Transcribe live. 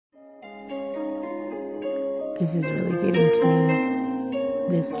This is really getting to me,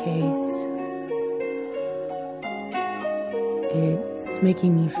 this case. It's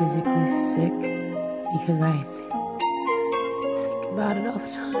making me physically sick because I think about it all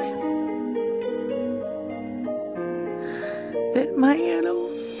the time. That my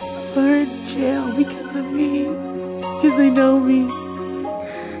animals are in jail because of me, because they know me,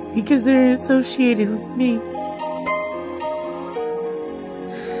 because they're associated with me.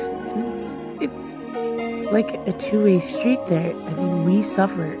 And it's like a two-way street there. I mean, we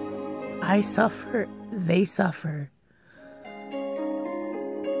suffer. I suffer. They suffer.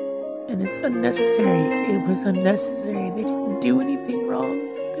 And it's unnecessary. It was unnecessary. They didn't do anything wrong.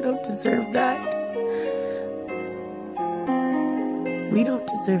 They don't deserve that. We don't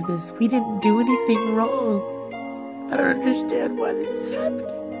deserve this. We didn't do anything wrong. I don't understand why this is happening.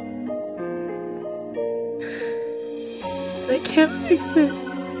 I can't fix it.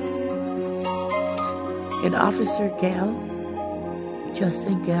 And Officer Gale,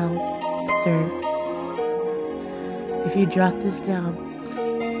 Justin Gale, sir, if you jot this down,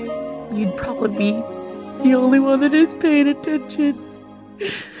 you'd probably be the only one that is paying attention.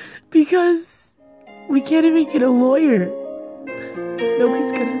 Because we can't even get a lawyer.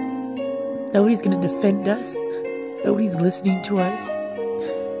 Nobody's gonna defend us. Nobody's listening to us.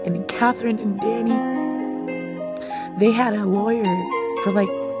 And Catherine and Danny, they had a lawyer for like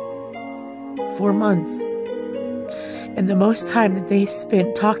 4 months. And the most time that they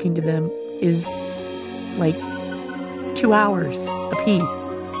spent talking to them is like 2 hours apiece.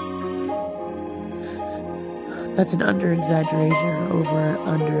 That's an under-exaggeration or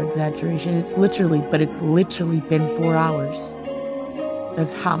over-under-exaggeration. It's literally been 4 hours of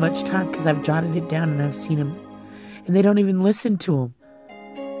how much time, because I've jotted it down and I've seen them. And they don't even listen to them.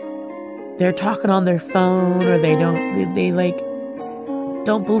 They're talking on their phone, or they don't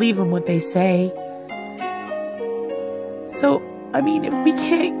believe in what they say. So, I mean, if we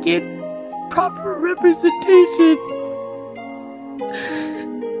can't get proper representation,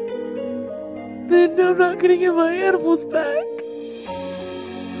 then I'm not gonna get my animals back.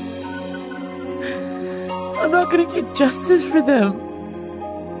 I'm not gonna get justice for them.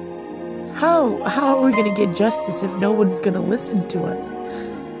 How are we gonna get justice if no one's gonna listen to us?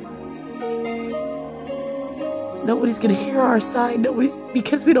 Nobody's gonna hear our side.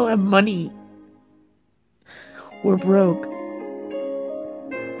 Because we don't have money. We're broke.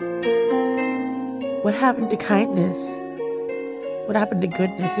 What happened to kindness? What happened to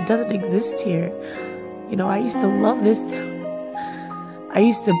goodness? It doesn't exist here. You know, I used to love this town. I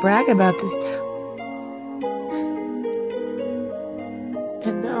used to brag about this town.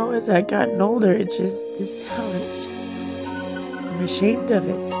 And now as I've gotten older, this town is just, I'm ashamed of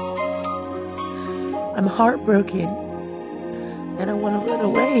it. I'm heartbroken. And I want to run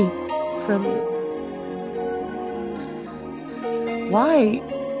away from it. Why?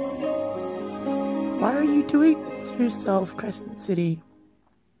 Why are you doing this to yourself, Crescent City?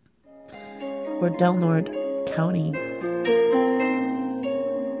 Or Del Norte County?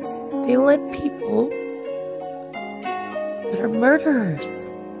 They let people that are murderers,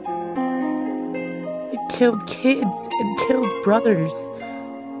 that killed kids and killed brothers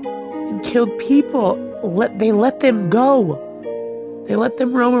and killed people, they let them go. They let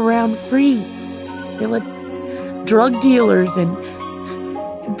them roam around free. They let drug dealers and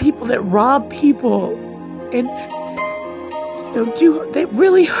people that rob people and they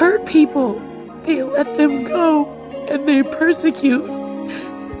really hurt people. They let them go and they persecute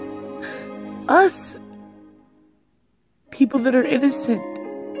us, people that are innocent.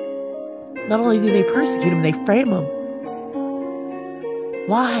 Not only do they persecute them, they frame them.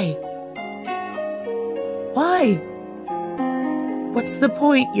 Why? Why? What's the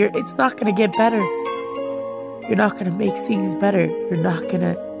point? It's not going to get better. You're not going to make things better. You're not going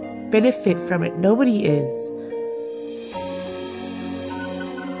to benefit from it. Nobody is.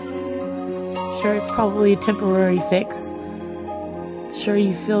 Sure, it's probably a temporary fix. Sure,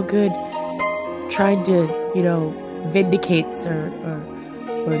 you feel good trying to, vindicate or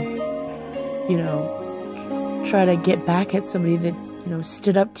try to get back at somebody that,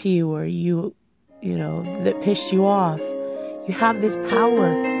 stood up to you or that pissed you off. You have this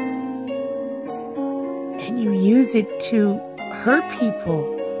power and you use it to hurt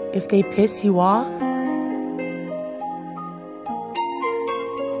people if they piss you off.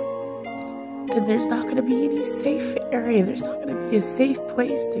 Then there's not going to be any safe area. There's not going to be a safe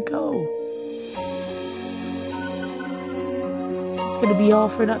place to go. It's going to be all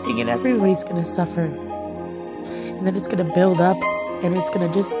for nothing and everybody's going to suffer. And then it's going to build up and it's going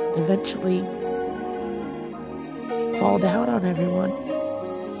to just eventually fall down on everyone.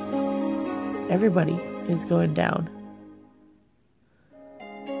 Everybody is going down.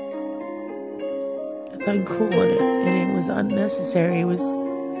 It's uncool and it was unnecessary.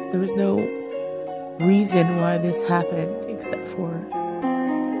 There was no reason why this happened except for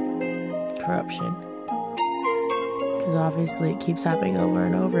corruption. Because obviously it keeps happening over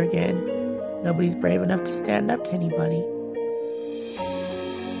and over again. Nobody's brave enough to stand up to anybody.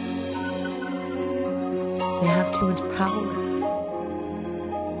 They have too much power.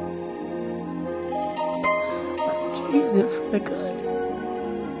 Why don't you use it for the good?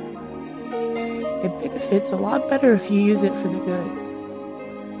 It benefits a lot better if you use it for the good.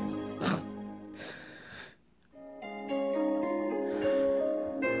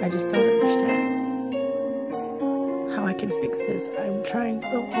 I just don't understand how I can fix this. I'm trying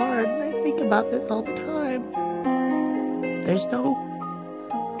so hard and I think about this all the time.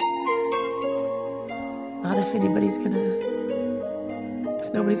 Not if nobody's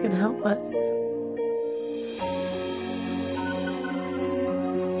gonna help us.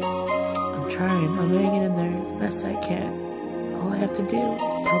 I'm trying, I'm hanging in there as best I can. All I have to do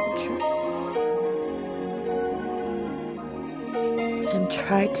is tell the truth. And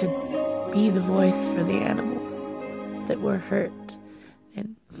try to be the voice for the animals that were hurt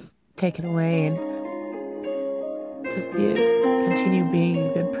and taken away, and just continue being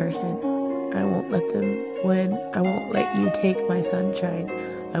a good person. I won't let them win. I won't let you take my sunshine.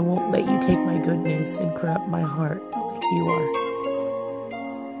 I won't let you take my goodness and corrupt my heart like you are.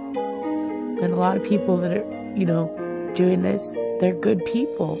 And a lot of people that are, doing this, they're good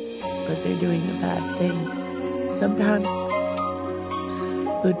people, but they're doing a bad thing. Sometimes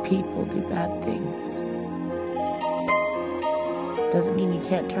good people do bad things. Doesn't mean you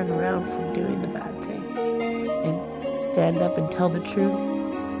can't turn around from doing the bad thing and stand up and tell the truth.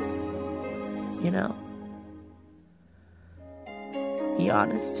 Be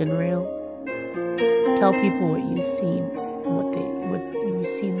honest and real. Tell people what you've seen, what you've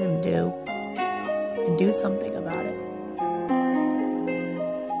seen them do, and do something about it.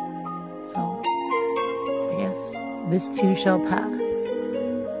 So, I guess this too shall pass.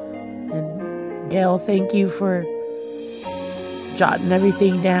 And Gail, thank you for jotting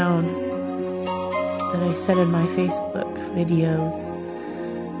everything down that I said in my Facebook videos.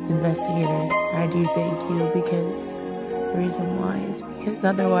 Investigator, I do thank you, because the reason why is because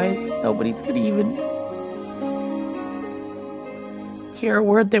otherwise nobody's gonna even hear a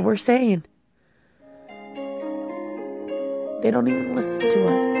word that we're saying. They don't even listen to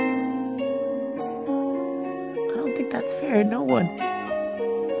us. I don't think that's fair. No one.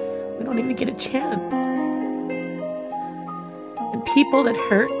 We don't even get a chance. And people that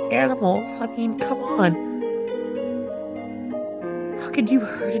hurt animals, I mean, come on. How could you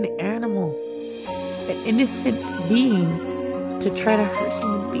hurt an animal? An innocent being, to try to hurt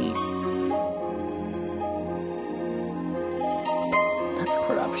human beings? That's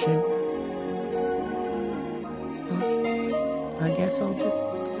corruption. Well, I guess I'll just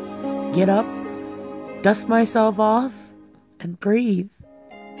get up, dust myself off, and breathe.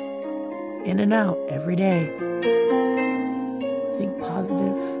 In and out every day. Think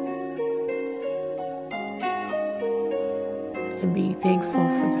positive. And be thankful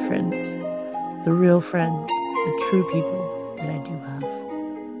for the friends, the real friends, the true people that I do have.